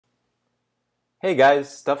Hey guys,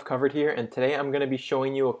 StuffCovered here, and today I'm going to be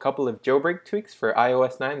showing you a couple of jailbreak tweaks for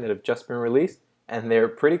iOS 9 that have just been released, and they're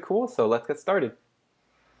pretty cool, so let's get started.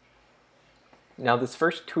 Now this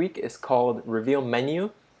first tweak is called RevealMenu,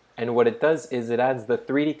 and what it does is it adds the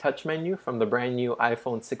 3D touch menu from the brand new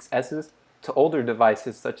iPhone 6s's to older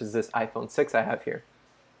devices such as this iPhone 6 I have here.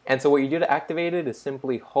 And so what you do to activate it is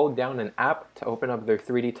simply hold down an app to open up their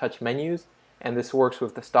 3D touch menus, and this works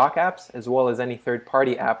with the stock apps as well as any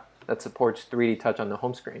third-party app that supports 3D touch on the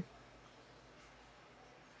home screen.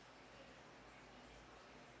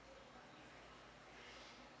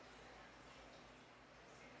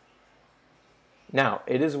 Now,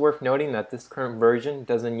 it is worth noting that this current version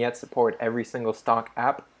doesn't yet support every single stock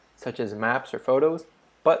app, such as Maps or Photos,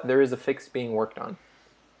 but there is a fix being worked on.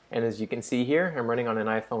 And as you can see here, I'm running on an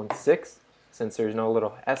iPhone 6, since there's no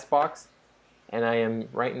little S box, and I am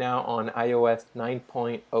right now on iOS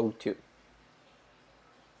 9.02.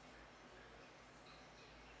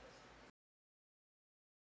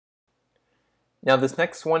 Now this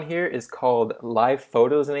next one here is called Live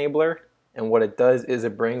Photos Enabler, and what it does is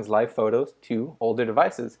it brings live photos to older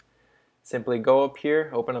devices. Simply go up here,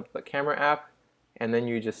 open up the camera app, and then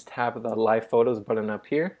you just tap the Live Photos button up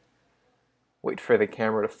here. Wait for the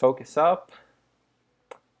camera to focus up,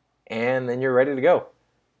 and then you're ready to go.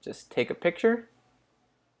 Just take a picture,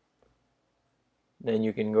 then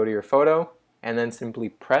you can go to your photo, and then simply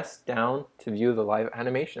press down to view the live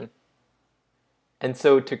animation. And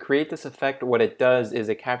so to create this effect, what it does is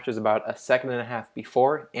it captures about a second and a half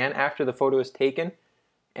before and after the photo is taken.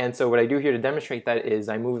 And so what I do here to demonstrate that is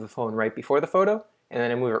I move the phone right before the photo, and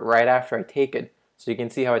then I move it right after I take it. So you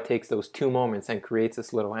can see how it takes those 2 moments and creates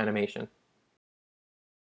this little animation.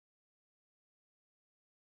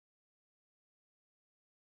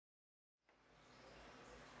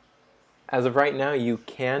 As of right now, you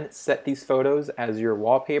can set these photos as your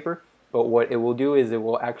wallpaper, but what it will do is it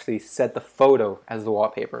will actually set the photo as the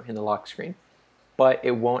wallpaper in the lock screen, but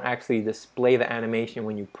it won't actually display the animation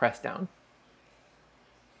when you press down.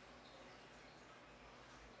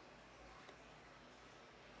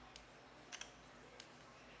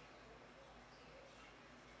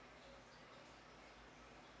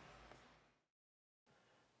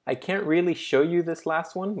 I can't really show you this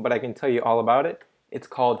last one, but I can tell you all about it. It's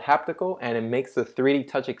called Hapticle, and it makes the 3D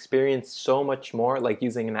touch experience so much more like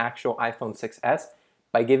using an actual iPhone 6s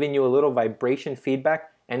by giving you a little vibration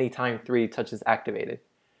feedback anytime 3D touch is activated.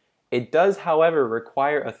 It does, however,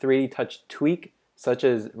 require a 3D touch tweak, such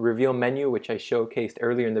as RevealMenu, which I showcased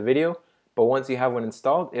earlier in the video, but once you have one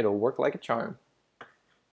installed, it'll work like a charm.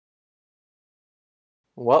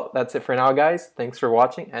 Well, that's it for now, guys. Thanks for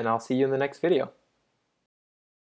watching, and I'll see you in the next video.